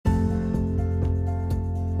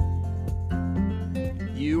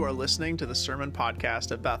You are listening to the Sermon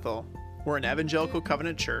Podcast at Bethel. We're an evangelical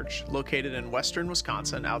covenant church located in western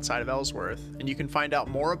Wisconsin outside of Ellsworth, and you can find out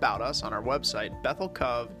more about us on our website,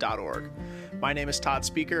 bethelcov.org. My name is Todd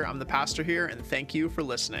Speaker. I'm the pastor here, and thank you for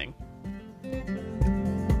listening.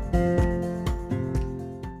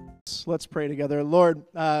 Let's pray together. Lord,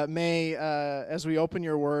 may, as we open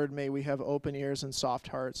your word, may we have open ears and soft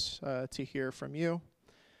hearts to hear from you.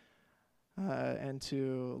 And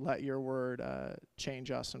to let your word change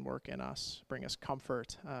us and work in us, bring us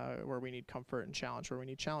comfort where we need comfort and challenge where we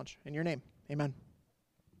need challenge. In your name, amen.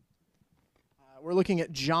 We're looking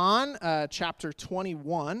at John chapter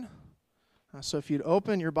 21. So if you'd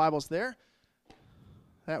open your Bibles there,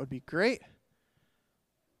 that would be great.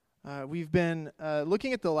 We've been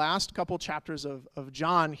looking at the last couple chapters of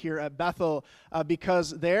John here at Bethel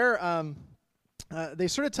because they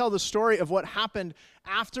sort of tell the story of what happened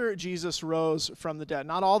after Jesus rose from the dead.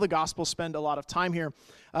 Not all the Gospels spend a lot of time here,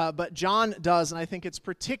 but John does, and I think it's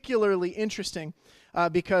particularly interesting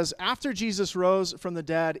because after Jesus rose from the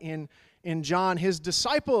dead in John, his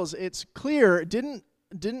disciples, it's clear, didn't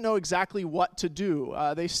know exactly what to do.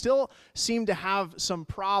 They still seemed to have some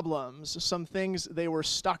problems, some things they were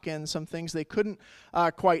stuck in, some things they couldn't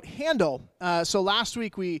quite handle. So last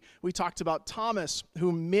week we talked about Thomas,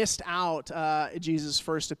 who missed out Jesus'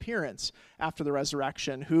 first appearance after the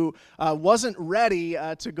resurrection, who wasn't ready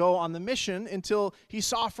to go on the mission until he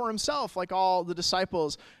saw for himself, like all the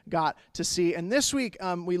disciples got to see. And this week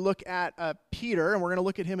we look at Peter, and we're going to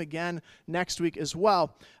look at him again next week as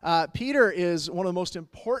well. Peter is one of the most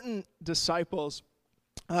important disciples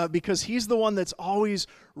because he's the one that's always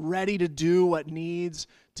ready to do what needs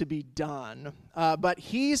to be done. But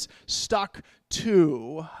he's stuck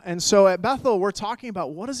too. And so at Bethel, we're talking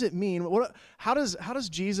about what does it mean? How does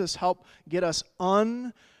Jesus help get us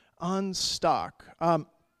unstuck?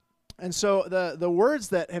 And so the words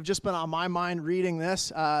that have just been on my mind reading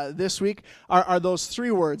this week are those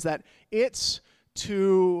three words, that it's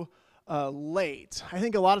too late. I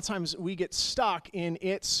think a lot of times we get stuck in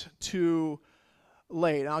it's too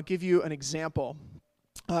late. And I'll give you an example.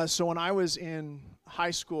 So when I was in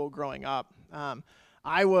high school growing up,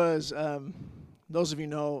 I was, those of you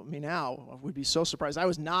know me now would be so surprised, I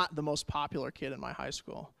was not the most popular kid in my high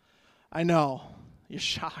school. I know, you're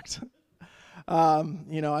shocked. I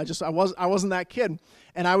wasn't that kid,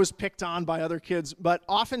 and I was picked on by other kids. But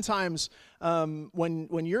oftentimes,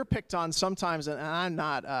 when you're picked on, sometimes, and I'm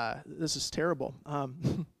not, this is terrible.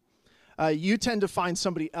 You tend to find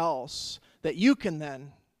somebody else that you can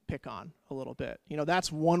then pick on a little bit.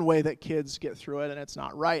 That's one way that kids get through it, and it's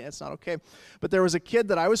not right, and it's not okay. But there was a kid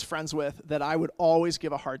that I was friends with that I would always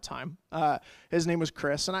give a hard time. His name was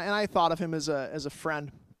Chris, and I thought of him as a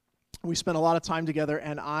friend. We spent a lot of time together,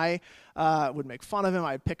 and I would make fun of him.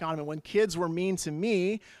 I'd pick on him. And when kids were mean to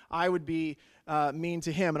me, I would be mean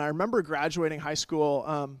to him. And I remember graduating high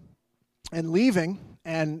school and leaving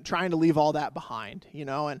and trying to leave all that behind,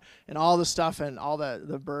 and all the stuff and all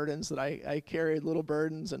the burdens that I carried, little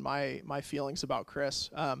burdens, and my feelings about Chris.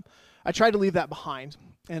 I tried to leave that behind.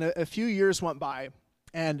 And a few years went by,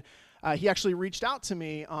 and he actually reached out to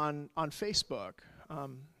me on Facebook.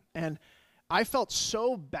 And I felt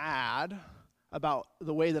so bad about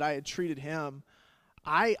the way that I had treated him.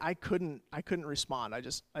 I couldn't respond. I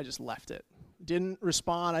just left it. Didn't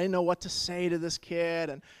respond. I didn't know what to say to this kid,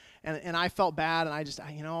 and I felt bad, and I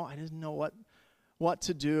didn't know what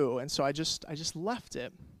to do, and so I just left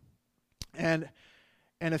it. And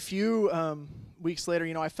a few weeks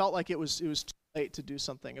later, I felt like it was too late to do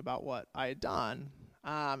something about what I had done.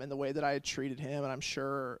 And the way that I had treated him, and I'm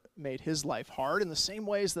sure made his life hard in the same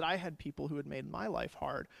ways that I had people who had made my life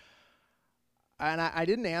hard. And I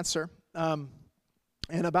didn't answer. And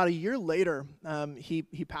about a year later,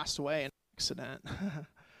 he passed away in an accident.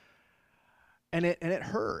 and it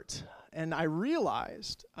hurt. And I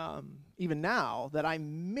realized, even now, that I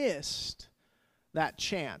missed that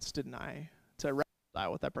chance, didn't I, to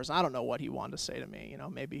reconcile with that person. I don't know what he wanted to say to me.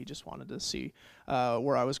 Maybe he just wanted to see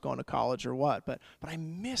where I was going to college or what. But I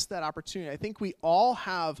missed that opportunity. I think we all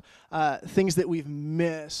have things that we've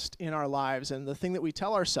missed in our lives, and the thing that we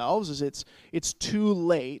tell ourselves is it's too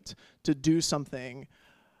late to do something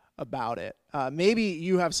about it. Maybe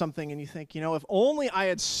you have something and you think, if only I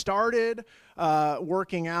had started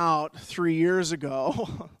working out 3 years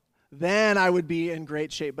ago, then I would be in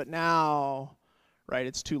great shape. But now, right,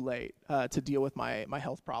 it's too late to deal with my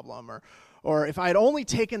health problem, or if I had only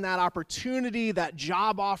taken that opportunity, that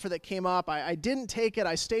job offer that came up, I didn't take it,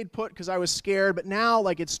 I stayed put because I was scared, but now,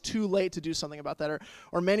 it's too late to do something about that.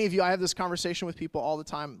 Or many of you, I have this conversation with people all the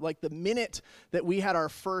time, the minute that we had our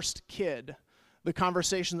first kid, The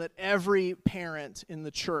conversation that every parent in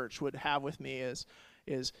the church would have with me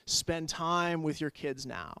is spend time with your kids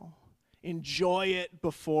now. Enjoy it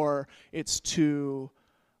before it's too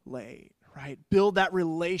late, right? Build that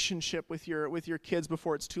relationship with your kids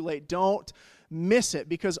before it's too late. Don't miss it,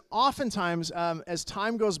 because oftentimes as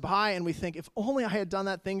time goes by and we think, if only I had done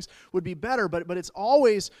that, things would be better, but it's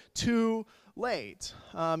always too late.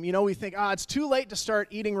 We think, it's too late to start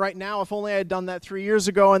eating right now. If only I had done that 3 years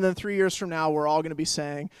ago, and then 3 years from now, we're all going to be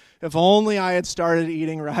saying, if only I had started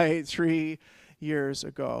eating right 3 years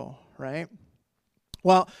ago, right?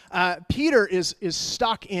 Well, Peter is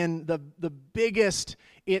stuck in the biggest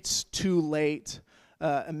it's too late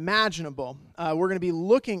imaginable. We're going to be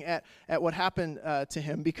looking at what happened to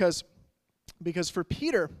him because for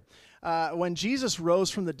Peter, when Jesus rose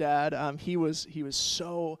from the dead, he was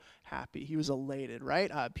so happy. He was elated,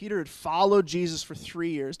 right? Peter had followed Jesus for 3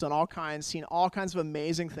 years, seen all kinds of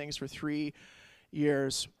amazing things for 3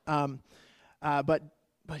 years.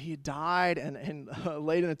 But he died and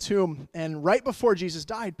laid in a tomb. And right before Jesus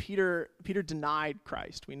died, Peter denied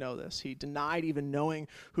Christ. We know this. He denied even knowing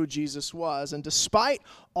who Jesus was. And despite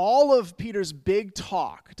all of Peter's big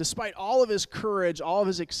talk, despite all of his courage, all of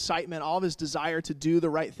his excitement, all of his desire to do the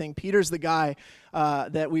right thing, Peter's the guy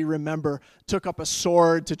that we remember took up a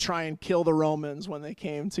sword to try and kill the Romans when they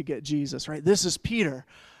came to get Jesus, right? This is Peter.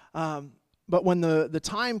 But when the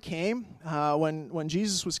time came, when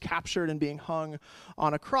Jesus was captured and being hung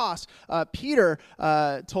on a cross, Peter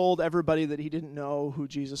told everybody that he didn't know who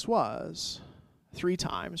Jesus was 3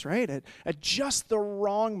 times, right? At just the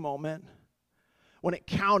wrong moment, when it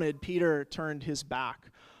counted, Peter turned his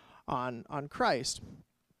back on Christ.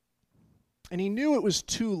 And he knew it was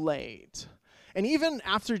too late. And even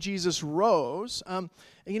after Jesus rose,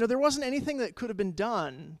 there wasn't anything that could have been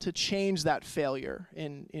done to change that failure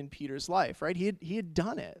in Peter's life, right? He had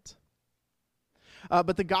done it.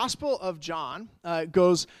 But the Gospel of John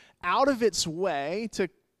goes out of its way to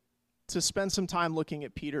spend some time looking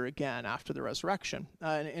at Peter again after the resurrection.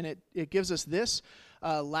 And it gives us this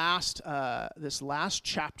last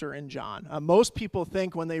chapter in John. Most people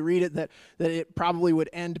think when they read it that it probably would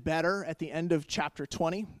end better at the end of chapter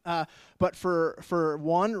 20. But for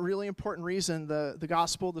one really important reason,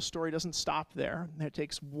 the story doesn't stop there. It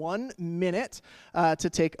takes 1 minute to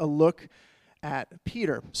take a look at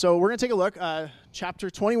Peter. So we're going to take a look, chapter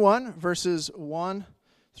 21, verses 1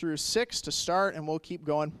 through 6 to start, and we'll keep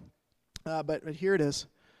going. But here it is.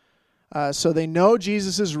 So they know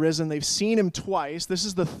Jesus is risen. They've seen him twice. This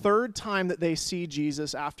is the 3rd time that they see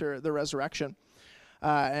Jesus after the resurrection.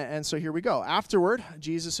 And so here we go. Afterward,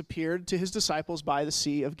 Jesus appeared to his disciples by the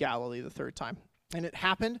Sea of Galilee the 3rd time. And it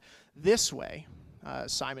happened this way.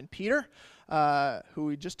 Simon Peter, who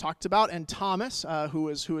we just talked about, and Thomas, who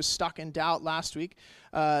was stuck in doubt last week,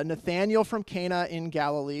 Nathanael from Cana in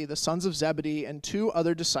Galilee, the sons of Zebedee, and 2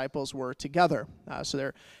 other disciples were together. So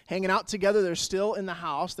they're hanging out together. They're still in the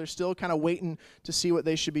house. They're still kind of waiting to see what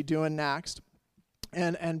they should be doing next.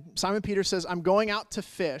 And Simon Peter says, "I'm going out to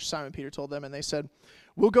fish," Simon Peter told them, and they said,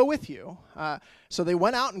 "We'll go with you." So they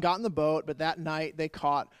went out and got in the boat, but that night they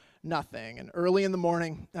caught nothing. And early in the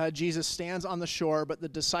morning, Jesus stands on the shore, but the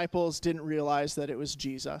disciples didn't realize that it was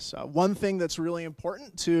Jesus. One thing that's really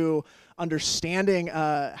important to understanding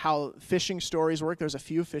how fishing stories work, there's a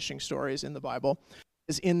few fishing stories in the Bible,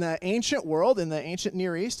 is in the ancient world, in the ancient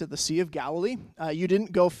Near East, at the Sea of Galilee, you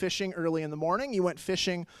didn't go fishing early in the morning. You went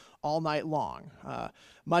fishing all night long.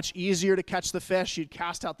 Much easier to catch the fish. You'd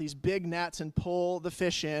cast out these big nets and pull the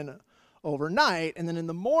fish in overnight, and then in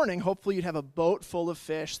the morning, hopefully you'd have a boat full of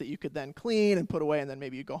fish that you could then clean and put away, and then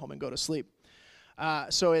maybe you'd go home and go to sleep.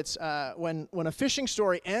 So it's when a fishing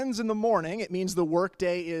story ends in the morning, it means the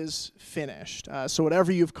workday is finished. So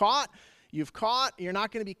whatever you've caught. You're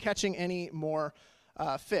not going to be catching any more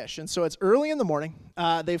fish. And so it's early in the morning.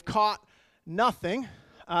 They've caught nothing.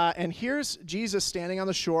 And here's Jesus standing on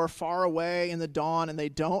the shore far away in the dawn, and they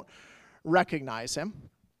don't recognize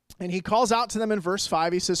him. And he calls out to them in verse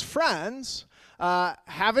 5. He says, "Friends,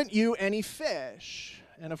 haven't you any fish?"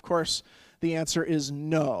 And of course, the answer is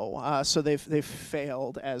no. So they've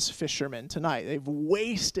failed as fishermen tonight. They've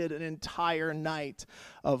wasted an entire night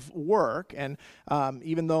of work. And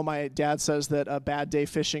even though my dad says that a bad day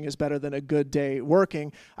fishing is better than a good day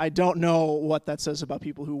working, I don't know what that says about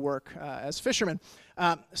people who work as fishermen.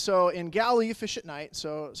 So in Galilee, you fish at night.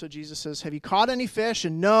 So Jesus says, "Have you caught any fish?"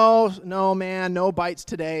 And no, man, no bites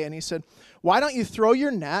today. And he said, "Why don't you throw your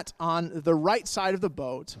net on the right side of the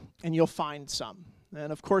boat, and you'll find some."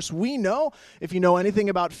 And of course, we know, if you know anything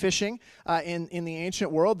about fishing in the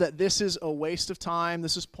ancient world, that this is a waste of time.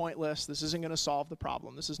 This is pointless. This isn't going to solve the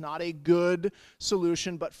problem. This is not a good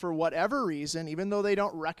solution. But for whatever reason, even though they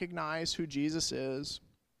don't recognize who Jesus is,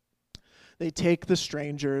 they take the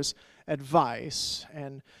stranger's advice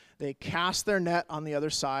and they cast their net on the other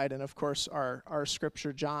side. And of course, our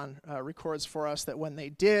scripture, John, records for us that when they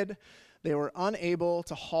did, they were unable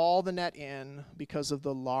to haul the net in because of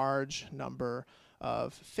the large number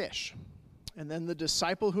of fish. And then the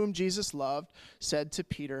disciple whom Jesus loved said to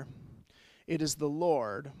Peter, "It is the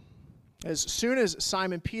Lord." As soon as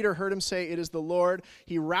Simon Peter heard him say, "It is the Lord,"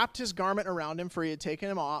 he wrapped his garment around him, for he had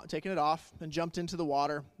taken it off, and jumped into the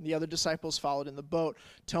water. The other disciples followed in the boat,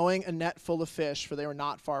 towing a net full of fish, for they were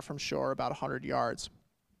not far from shore, about 100 yards.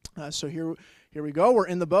 So here we go. We're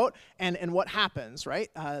in the boat, and what happens,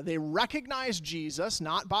 right? They recognize Jesus,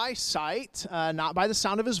 not by sight, not by the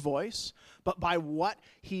sound of his voice, but by what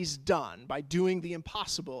he's done, by doing the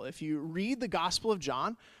impossible. If you read the Gospel of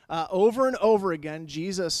John, over and over again,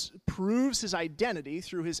 Jesus proves his identity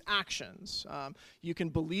through his actions. You can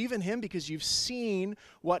believe in him because you've seen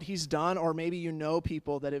what he's done, or maybe you know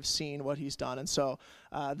people that have seen what he's done. And so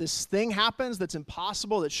this thing happens that's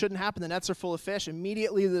impossible, that shouldn't happen. The nets are full of fish.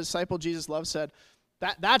 Immediately the disciple Jesus loved said,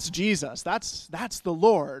 that's Jesus. That's the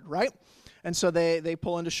Lord, right? And so they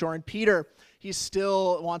pull into shore, and Peter, he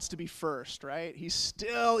still wants to be first, right? He's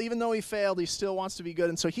still, even though he failed, he still wants to be good.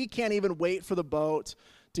 And so he can't even wait for the boat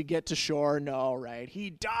to get to shore. No, right?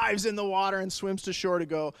 He dives in the water and swims to shore to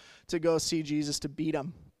go see Jesus, to beat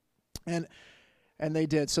him. And they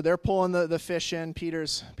did. So they're pulling the fish in.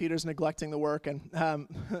 Peter's neglecting the work, and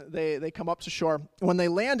they come up to shore. When they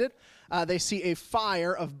landed, they see a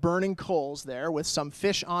fire of burning coals there with some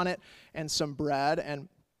fish on it and some bread.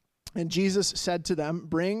 And Jesus said to them,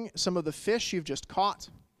 "Bring some of the fish you've just caught."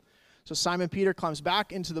 So Simon Peter climbs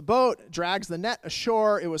back into the boat, drags the net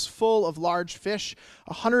ashore. It was full of large fish,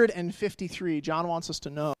 153. John wants us to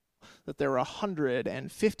know that there were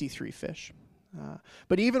 153 fish.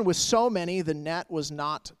 But even with so many, the net was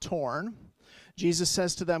not torn. Jesus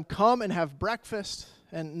says to them, "Come and have breakfast."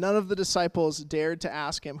 And none of the disciples dared to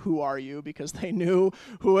ask him, "Who are you?" because they knew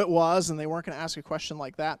who it was, and they weren't going to ask a question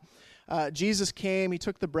like that. Jesus came, he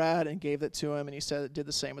took the bread and gave it to him, and he did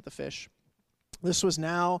the same with the fish. This was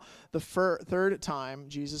now the third time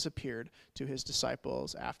Jesus appeared to his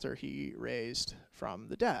disciples after he raised from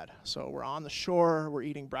the dead. So we're on the shore, we're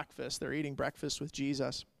eating breakfast. They're eating breakfast with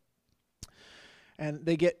Jesus. And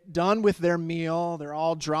they get done with their meal. They're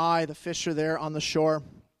all dry. The fish are there on the shore.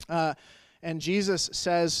 And Jesus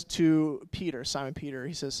says to Peter, Simon Peter,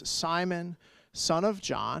 he says, "Simon, son of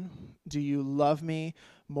John, do you love me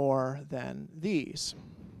more than these?"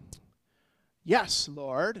 "Yes,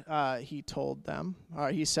 Lord," he told them.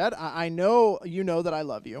 He said, I know you know that I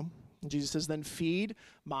love you." And Jesus says, "Then feed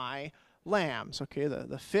my lambs." Okay,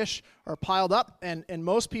 the fish are piled up, and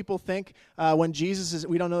most people think when Jesus is,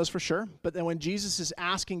 we don't know this for sure, but then when Jesus is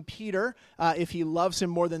asking Peter if he loves him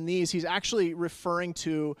more than these, he's actually referring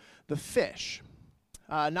to the fish.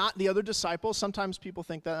 Not the other disciples. Sometimes people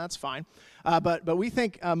think that, that's fine. But we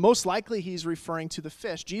think most likely he's referring to the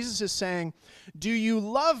fish. Jesus is saying, "Do you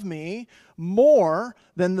love me more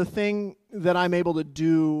than the thing that I'm able to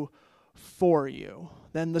do for you?"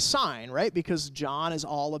 Than the sign, right? Because John is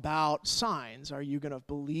all about signs. Are you going to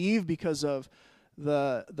believe because of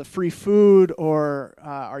the free food, or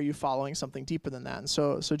are you following something deeper than that? And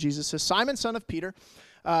so Jesus says, "Simon, son of Peter,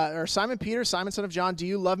 Simon Peter, Simon, son of John, do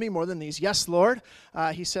you love me more than these?" "Yes, Lord."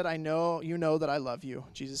 He said, "I know, you know that I love you."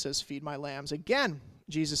 Jesus says, "Feed my lambs." Again,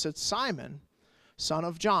 Jesus said, "Simon, son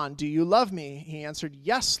of John, do you love me?" He answered,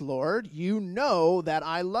 "Yes, Lord, you know that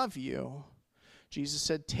I love you." Jesus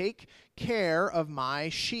said, "Take care of my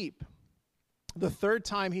sheep." The third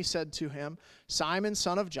time he said to him, "Simon,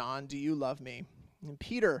 son of John, do you love me?" And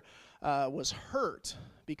Peter was hurt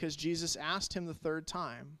because Jesus asked him the third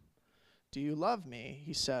time, "Do you love me?"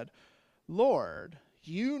 He said, "Lord,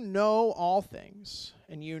 you know all things,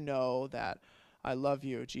 and you know that I love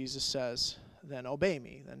you." Jesus says, "Then obey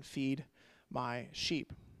me, then feed my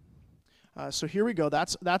sheep." So here we go.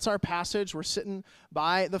 That's our passage. We're sitting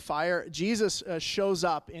by the fire. Jesus shows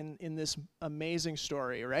up in this amazing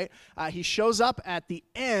story, right? He shows up at the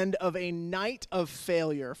end of a night of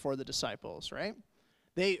failure for the disciples, right?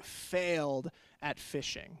 They failed at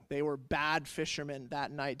fishing. They were bad fishermen that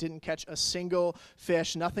night, didn't catch a single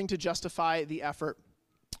fish, nothing to justify the effort.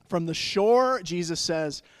 From the shore, Jesus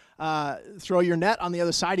says, throw your net on the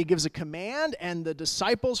other side. He gives a command, and the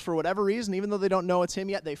disciples, for whatever reason, even though they don't know it's him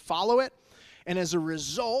yet, they follow it. And as a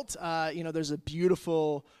result, there's a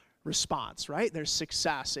beautiful response, right? There's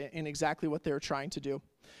success in exactly what they're trying to do.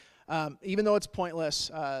 Even though it's pointless,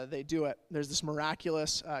 they do it. There's this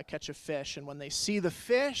miraculous catch of fish, and when they see the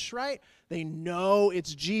fish, right, they know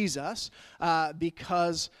it's Jesus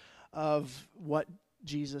because of what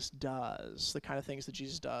Jesus does, the kind of things that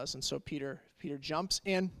Jesus does. And so Peter jumps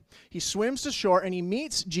in, he swims to shore, and he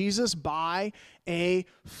meets Jesus by a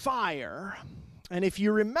fire. And if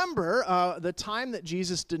you remember the time that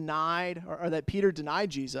Jesus denied, or that Peter denied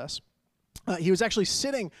Jesus, he was actually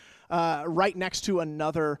sitting right next to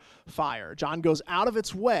another fire. John goes out of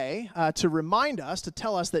its way to remind us, to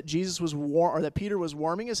tell us that that Peter was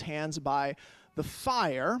warming his hands by the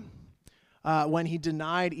fire when he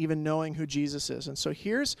denied even knowing who Jesus is. And so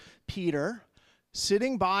here's Peter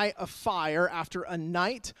sitting by a fire after a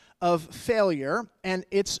night of failure, and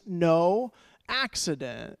it's no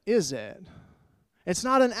accident, is it? It's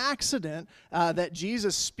not an accident that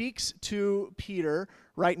Jesus speaks to Peter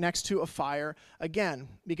right next to a fire again,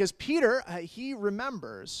 because Peter, he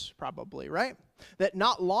remembers probably, right, that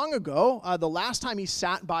not long ago, the last time he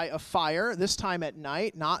sat by a fire, this time at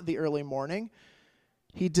night, not the early morning,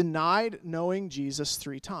 he denied knowing Jesus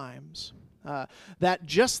 3 times. That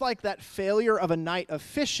just like that failure of a night of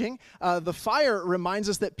fishing, the fire reminds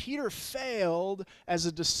us that Peter failed as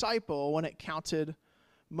a disciple when it counted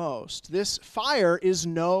most. This fire is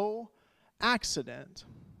no accident.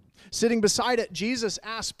 Sitting beside it, Jesus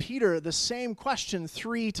asked Peter the same question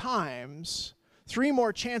 3 times. 3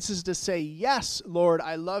 more chances to say, "Yes, Lord,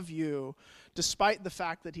 I love you," despite the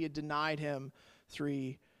fact that he had denied him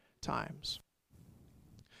 3 times.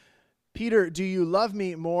 Peter, do you love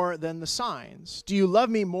me more than the signs? Do you love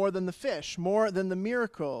me more than the fish, more than the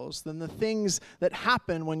miracles, than the things that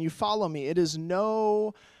happen when you follow me? It is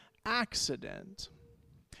no accident.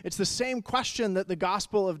 It's the same question that the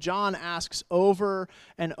Gospel of John asks over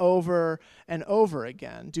and over and over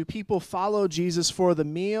again. Do people follow Jesus for the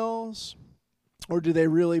meals, or do they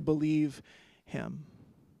really believe him?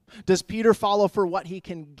 Does Peter follow for what he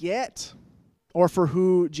can get, or for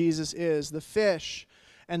who Jesus is? The fish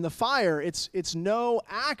and the fire, it's no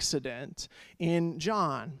accident in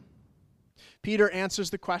John. Peter answers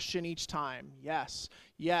the question each time. Yes,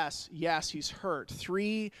 yes, yes, he's hurt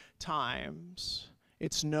 3 times.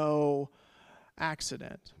 It's no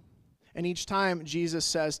accident. And each time Jesus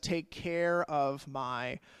says, "Take care of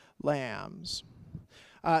my lambs."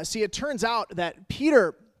 See, it turns out that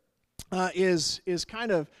Peter is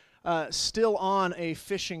kind of still on a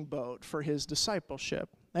fishing boat for his discipleship.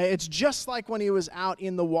 It's just like when he was out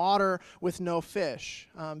in the water with no fish,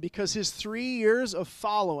 because his 3 years of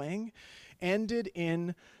following ended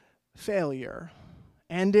in failure,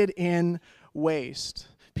 ended in waste.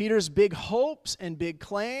 Peter's big hopes and big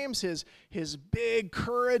claims, his big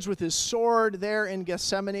courage with his sword there in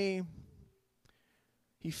Gethsemane,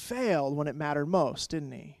 he failed when it mattered most,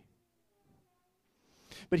 didn't he?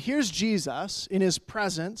 But here's Jesus in his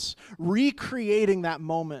presence, recreating that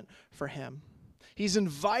moment for him. He's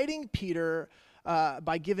inviting Peter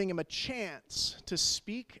by giving him a chance to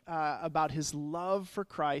speak about his love for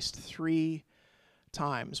Christ 3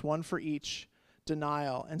 times, 1 for each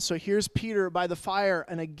denial. And so here's Peter by the fire,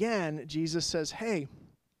 and again, Jesus says, "Hey,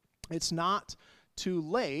 it's not too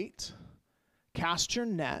late. Cast your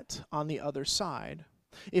net on the other side.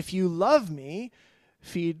 If you love me,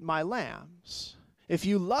 feed my lambs. If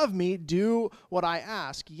you love me, do what I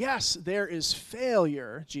ask." Yes, there is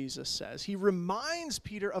failure, Jesus says. He reminds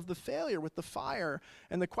Peter of the failure with the fire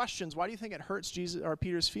and the questions. Why do you think it hurts Jesus or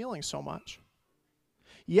Peter's feelings so much?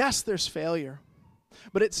 Yes, there's failure,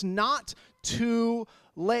 but it's not too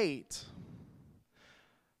late.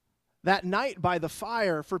 That night by the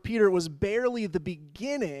fire for Peter was barely the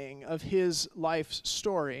beginning of his life's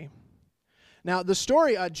story. Now, the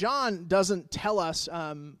story, John doesn't tell us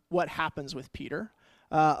what happens with Peter.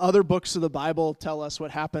 Other books of the Bible tell us what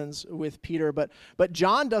happens with Peter, but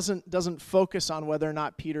John doesn't focus on whether or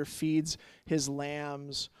not Peter feeds his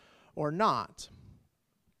lambs or not.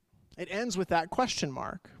 It ends with that question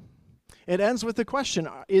mark. It ends with the question,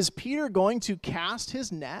 is Peter going to cast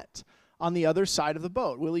his net on the other side of the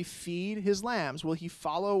boat? Will he feed his lambs? Will he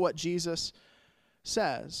follow what Jesus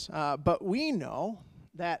says? But we know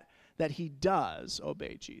that he does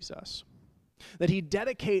obey Jesus, that he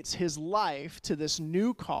dedicates his life to this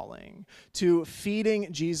new calling, to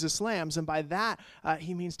feeding Jesus' lambs. And by that,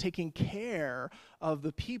 he means taking care of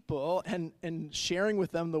the people and sharing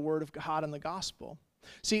with them the word of God and the gospel.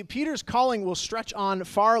 See, Peter's calling will stretch on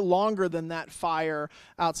far longer than that fire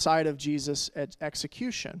outside of Jesus'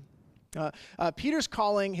 execution. Peter's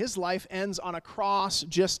calling, his life ends on a cross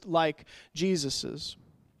just like Jesus's.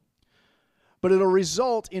 but it'll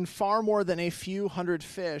result in far more than a few hundred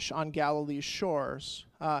fish on Galilee's shores.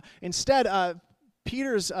 Instead,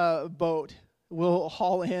 Peter's boat will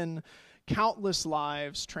haul in countless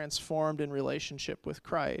lives transformed in relationship with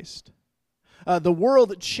Christ. The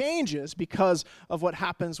world changes because of what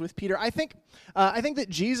happens with Peter. I think that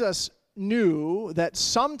Jesus knew that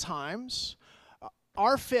sometimes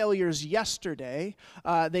our failures yesterday,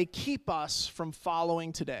 they keep us from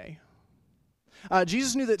following today.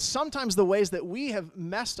 Jesus knew that sometimes the ways that we have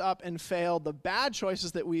messed up and failed, the bad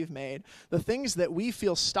choices that we've made, the things that we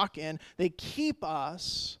feel stuck in, they keep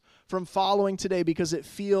us from following today because it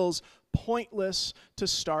feels pointless to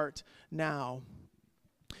start now.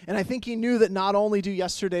 And I think he knew that not only do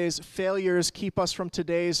yesterday's failures keep us from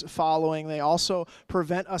today's following, they also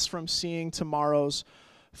prevent us from seeing tomorrow's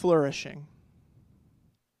flourishing.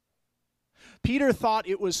 Peter thought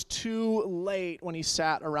it was too late when he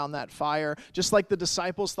sat around that fire, just like the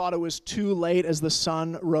disciples thought it was too late as the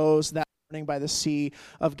sun rose that morning by the Sea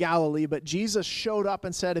of Galilee. But Jesus showed up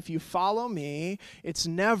and said, if you follow me, it's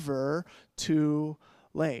never too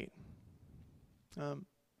late.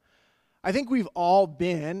 I think we've all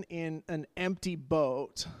been in an empty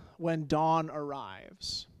boat when dawn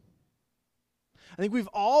arrives. I think we've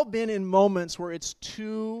all been in moments where it's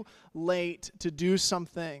too late to do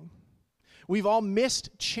something. We've all missed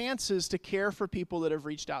chances to care for people that have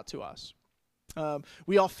reached out to us.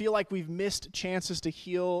 We all feel like we've missed chances to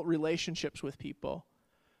heal relationships with people.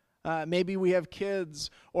 Maybe we have kids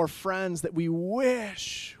or friends that we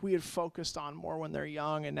wish we had focused on more when they're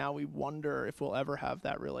young, and now we wonder if we'll ever have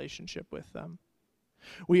that relationship with them.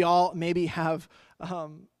 We all maybe have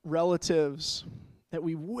relatives that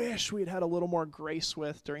we wish we'd had a little more grace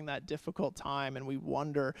with during that difficult time, and we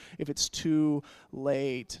wonder if it's too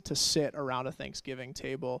late to sit around a Thanksgiving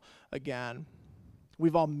table again.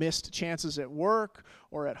 We've all missed chances at work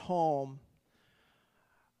or at home.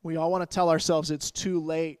 We all want to tell ourselves it's too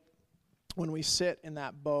late when we sit in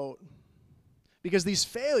that boat, because these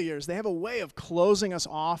failures, they have a way of closing us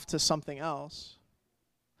off to something else.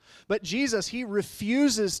 But Jesus, he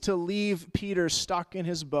refuses to leave Peter stuck in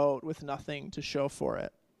his boat with nothing to show for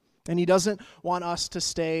it. And he doesn't want us to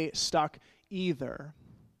stay stuck either.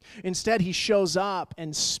 Instead, he shows up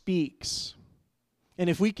and speaks. And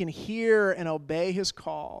if we can hear and obey his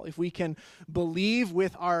call, if we can believe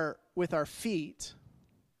with our feet,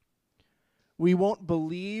 we won't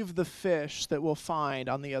believe the fish that we'll find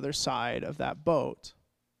on the other side of that boat.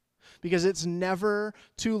 Because it's never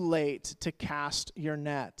too late to cast your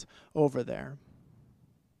net over there.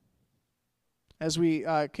 As we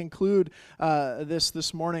conclude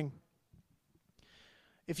this morning,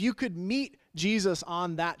 if you could meet Jesus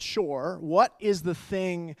on that shore, what is the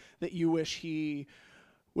thing that you wish he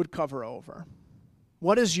would cover over?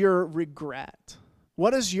 What is your regret?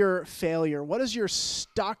 What is your failure? What is your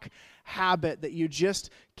stuck habit that you just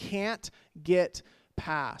can't get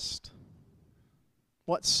past?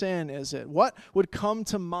 What sin is it? What would come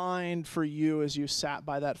to mind for you as you sat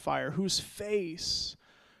by that fire? Whose face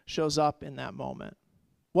shows up in that moment?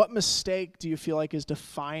 What mistake do you feel like is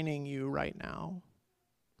defining you right now?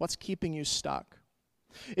 What's keeping you stuck?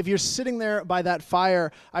 If you're sitting there by that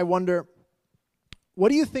fire, I wonder, what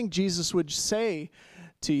do you think Jesus would say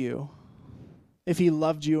to you if he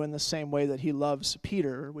loved you in the same way that he loves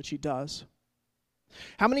Peter, which he does?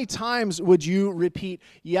 How many times would you repeat,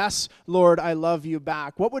 "Yes, Lord, I love you"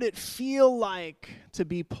 back? What would it feel like to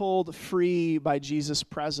be pulled free by Jesus'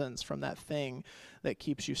 presence from that thing that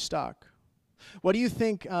keeps you stuck? What do you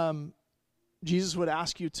think Jesus would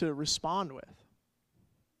ask you to respond with?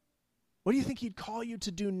 What do you think he'd call you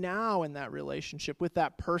to do now in that relationship, with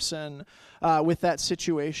that person, with that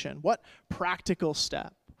situation? What practical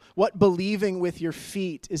step? What believing with your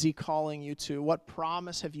feet is he calling you to? What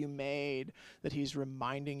promise have you made that he's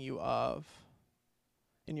reminding you of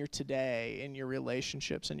in your today, in your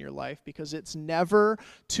relationships, in your life? Because it's never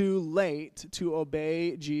too late to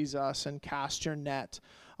obey Jesus and cast your net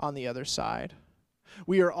on the other side.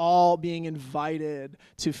 We are all being invited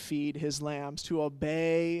to feed his lambs, to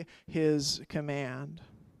obey his command,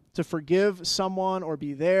 to forgive someone or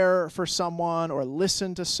be there for someone or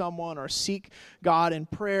listen to someone or seek God in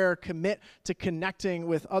prayer, commit to connecting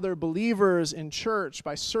with other believers in church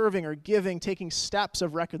by serving or giving, taking steps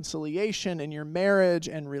of reconciliation in your marriage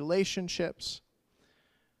and relationships.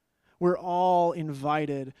 We're all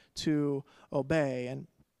invited to obey. And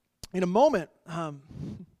in a moment,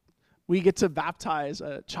 we get to baptize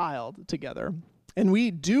a child together. And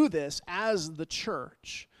we do this as the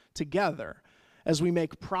church together, as we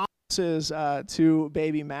make promises to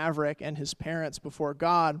baby Maverick and his parents before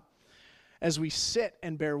God. as we sit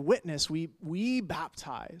and bear witness, we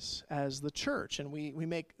baptize as the church, and we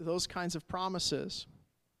make those kinds of promises.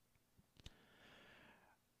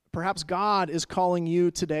 Perhaps God is calling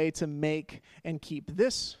you today to make and keep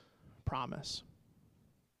this promise,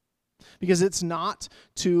 because it's not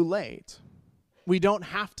too late. We don't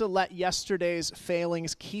have to let yesterday's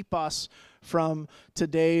failings keep us from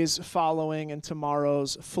today's following and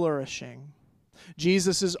tomorrow's flourishing.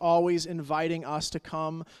 Jesus is always inviting us to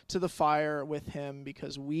come to the fire with him,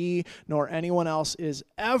 because we nor anyone else is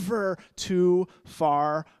ever too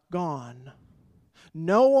far gone.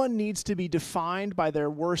 No one needs to be defined by their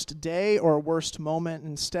worst day or worst moment.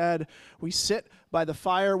 Instead, we sit by the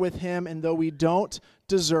fire with him, and though we don't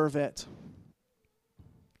deserve it,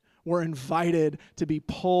 we're invited to be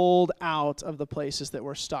pulled out of the places that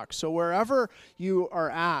we're stuck. So wherever you are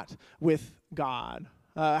at with God,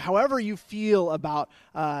 however you feel about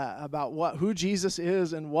who Jesus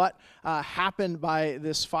is and what happened by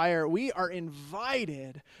this fire, we are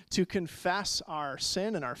invited to confess our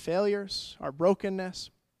sin and our failures, our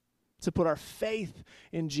brokenness, to put our faith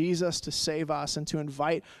in Jesus to save us, and to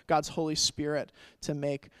invite God's Holy Spirit to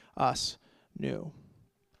make us new.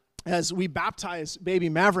 As we baptize baby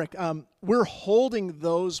Maverick, we're holding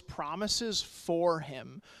those promises for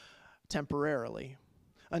him temporarily,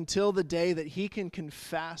 until the day that he can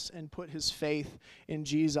confess and put his faith in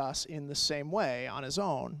Jesus in the same way on his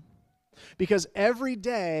own. Because every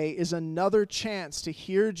day is another chance to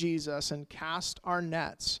hear Jesus and cast our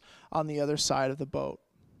nets on the other side of the boat.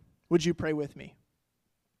 Would you pray with me?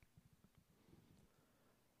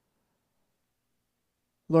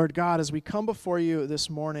 Lord God, as we come before you this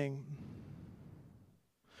morning,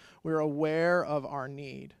 we're aware of our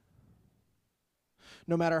need.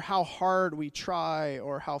 No matter how hard we try,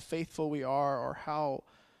 or how faithful we are, or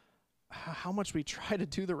how much we try to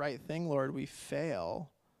do the right thing, Lord, we fail.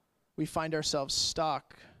 We find ourselves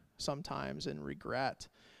stuck sometimes in regret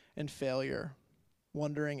and failure,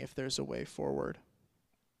 wondering if there's a way forward.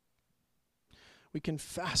 We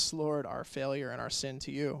confess, Lord, our failure and our sin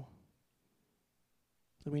to you.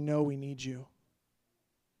 That we know we need you.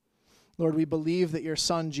 Lord, we believe that your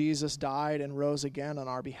Son Jesus died and rose again on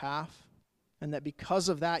our behalf, and that because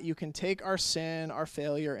of that, you can take our sin, our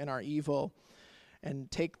failure, and our evil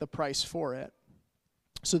and take the price for it,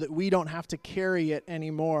 so that we don't have to carry it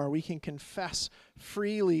anymore. We can confess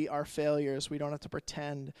freely our failures. We don't have to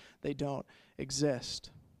pretend they don't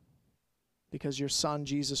exist, because your Son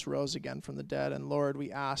Jesus rose again from the dead. And Lord,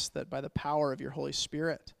 we ask that by the power of your Holy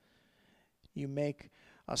Spirit, you make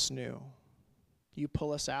us new. You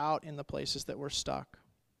pull us out in the places that we're stuck.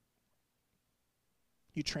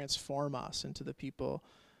 You transform us into the people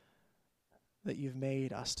that you've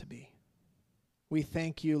made us to be. We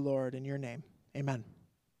thank you, Lord, in your name. Amen.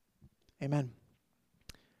 Amen.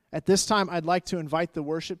 At this time, I'd like to invite the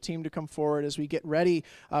worship team to come forward as we get ready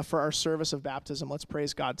for our service of baptism. Let's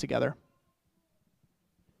praise God together.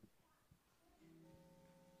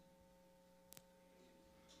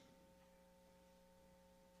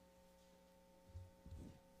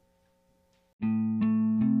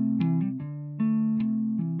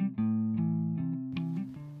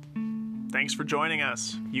 Thanks for joining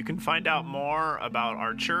us. You can find out more about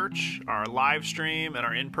our church, our live stream, and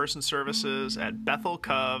our in-person services at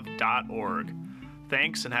bethelcov.org.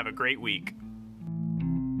 Thanks, and have a great week.